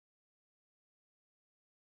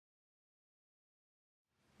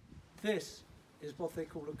This is what they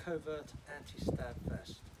call a covert anti-stab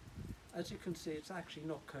vest. As you can see, it's actually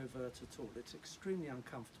not covert at all. It's extremely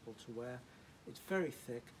uncomfortable to wear. It's very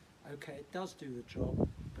thick. Okay, it does do the job,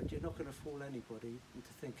 but you're not going to fool anybody into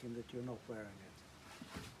thinking that you're not wearing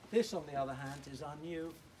it. This, on the other hand, is our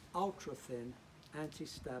new ultra-thin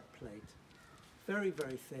anti-stab plate. Very,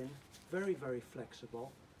 very thin, very, very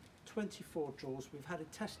flexible. 24 joules. We've had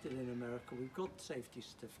it tested in America. We've got safety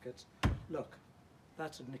certificates. Look,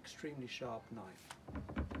 that's an extremely sharp knife.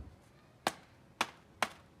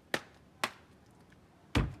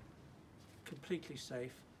 Completely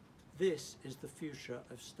safe. This is the future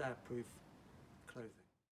of stab-proof clothing.